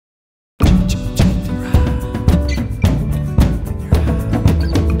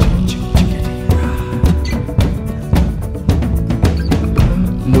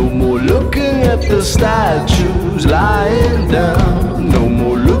the statues lying down. No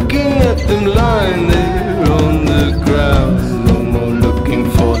more looking at them lying there on the ground. No more looking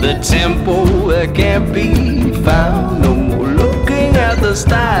for the temple that can't be found. No more looking at the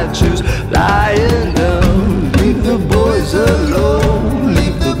statues lying down. Leave the boys alone,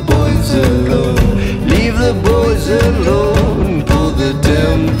 leave the boys alone, leave the boys alone for the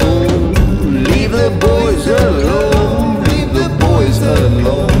temple. Leave the boys alone, leave the boys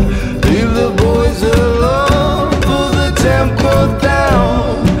alone, leave the boys alone for the temple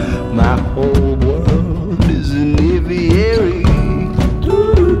down. My whole world is an aviary.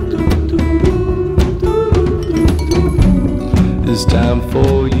 It's time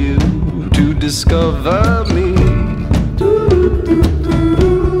for you to discover me.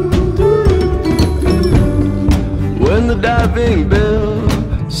 When the diving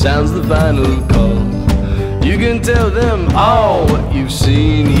bell sounds the final call, you can tell them all what you've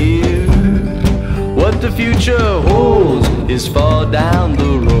seen here. What the future holds is far down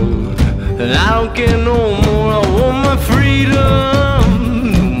the road, and I don't care no more, I want my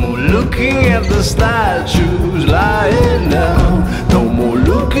freedom. No more looking at the statues lying down. No more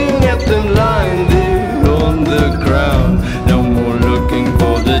looking at them lying there on the ground. No more looking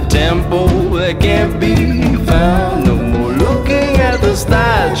for the temple that can't be found. No more looking at the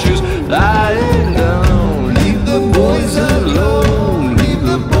statues lying down. Leave the boys alone, leave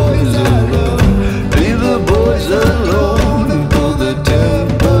the boys alone, leave the boys alone for the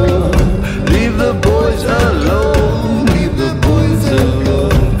temple. Leave the boys alone, leave the boys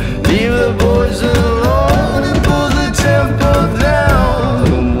alone, leave the boys alone for the temple down.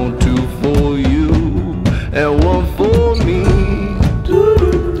 No more two for you and one for me.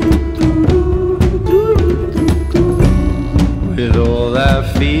 With all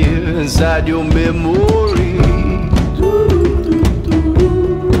that fear inside your memory,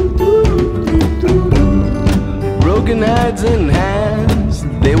 broken heads and hands,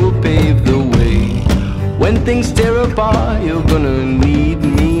 they will pave the way. When things tear apart, you're gonna need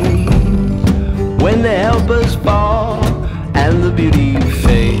me. When the helpers fall and the beauty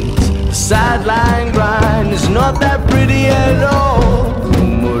fades, the sideline grind is not that pretty at all. No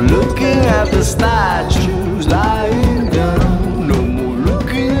more looking at the statues